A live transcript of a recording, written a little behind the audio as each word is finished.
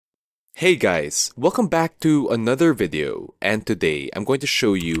Hey guys, welcome back to another video, and today I'm going to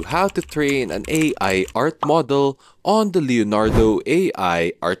show you how to train an AI art model on the Leonardo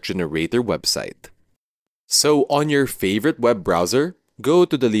AI art generator website. So on your favorite web browser, go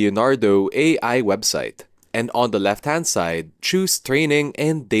to the Leonardo AI website, and on the left hand side, choose Training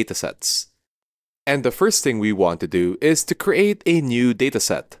and Datasets. And the first thing we want to do is to create a new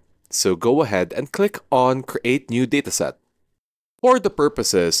dataset. So go ahead and click on Create New Dataset. For the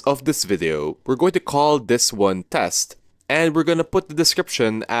purposes of this video, we're going to call this one test, and we're going to put the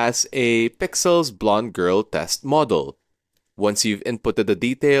description as a Pixels Blonde Girl test model. Once you've inputted the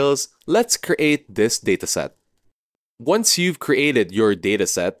details, let's create this dataset. Once you've created your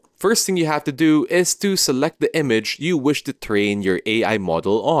dataset, first thing you have to do is to select the image you wish to train your AI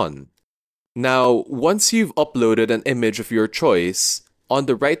model on. Now, once you've uploaded an image of your choice, on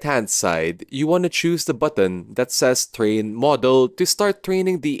the right-hand side, you want to choose the button that says Train Model to start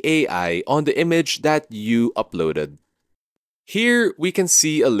training the AI on the image that you uploaded. Here, we can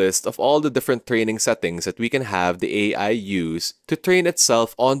see a list of all the different training settings that we can have the AI use to train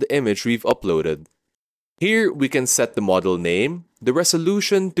itself on the image we've uploaded. Here, we can set the model name, the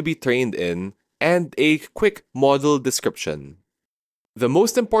resolution to be trained in, and a quick model description. The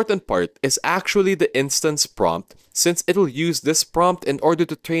most important part is actually the instance prompt, since it'll use this prompt in order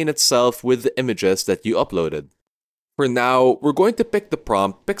to train itself with the images that you uploaded. For now, we're going to pick the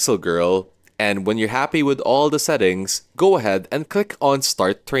prompt Pixel Girl, and when you're happy with all the settings, go ahead and click on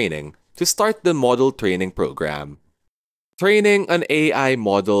Start Training to start the model training program. Training an AI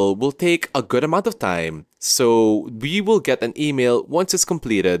model will take a good amount of time, so we will get an email once it's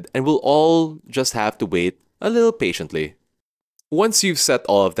completed, and we'll all just have to wait a little patiently. Once you've set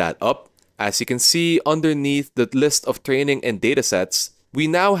all of that up, as you can see underneath the list of training and datasets, we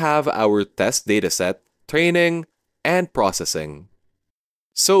now have our test dataset, training, and processing.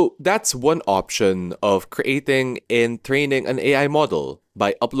 So that's one option of creating and training an AI model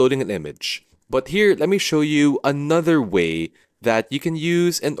by uploading an image. But here, let me show you another way that you can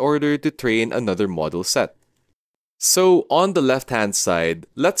use in order to train another model set. So on the left-hand side,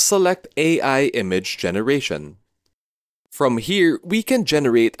 let's select AI image generation. From here, we can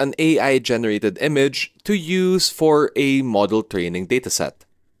generate an AI-generated image to use for a model training dataset.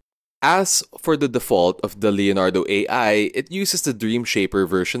 As for the default of the Leonardo AI, it uses the Dream Shaper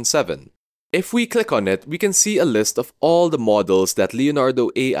version 7. If we click on it, we can see a list of all the models that Leonardo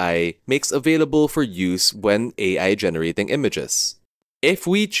AI makes available for use when AI generating images. If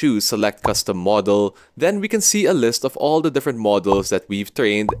we choose Select Custom Model, then we can see a list of all the different models that we've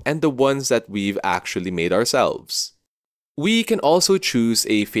trained and the ones that we've actually made ourselves. We can also choose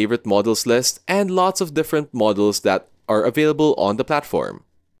a favorite models list and lots of different models that are available on the platform.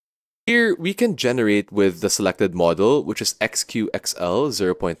 Here, we can generate with the selected model, which is XQXL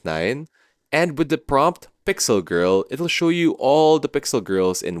 0.9, and with the prompt Pixel Girl, it'll show you all the pixel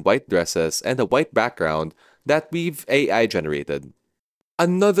girls in white dresses and a white background that we've AI generated.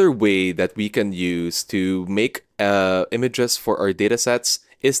 Another way that we can use to make images for our datasets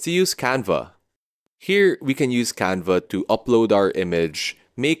is to use Canva. Here, we can use Canva to upload our image,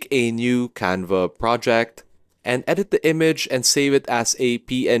 make a new Canva project, and edit the image and save it as a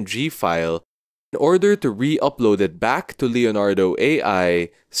PNG file in order to re-upload it back to Leonardo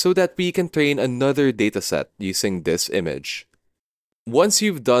AI so that we can train another dataset using this image. Once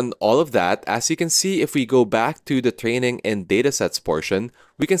you've done all of that, as you can see, if we go back to the training and datasets portion,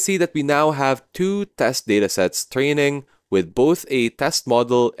 we can see that we now have two test datasets training with both a test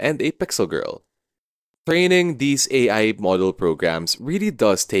model and a pixel girl. Training these AI model programs really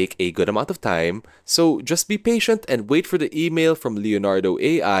does take a good amount of time, so just be patient and wait for the email from Leonardo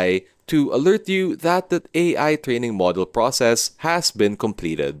AI to alert you that the AI training model process has been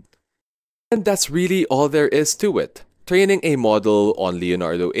completed. And that's really all there is to it. Training a model on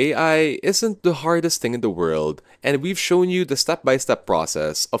Leonardo AI isn't the hardest thing in the world, and we've shown you the step-by-step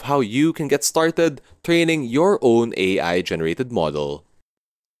process of how you can get started training your own AI-generated model.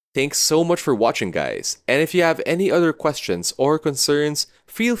 Thanks so much for watching, guys, and if you have any other questions or concerns,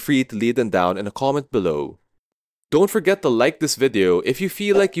 feel free to leave them down in a comment below. Don't forget to like this video if you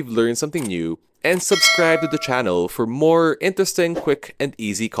feel like you've learned something new, and subscribe to the channel for more interesting, quick, and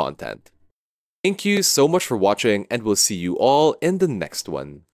easy content. Thank you so much for watching, and we'll see you all in the next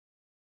one.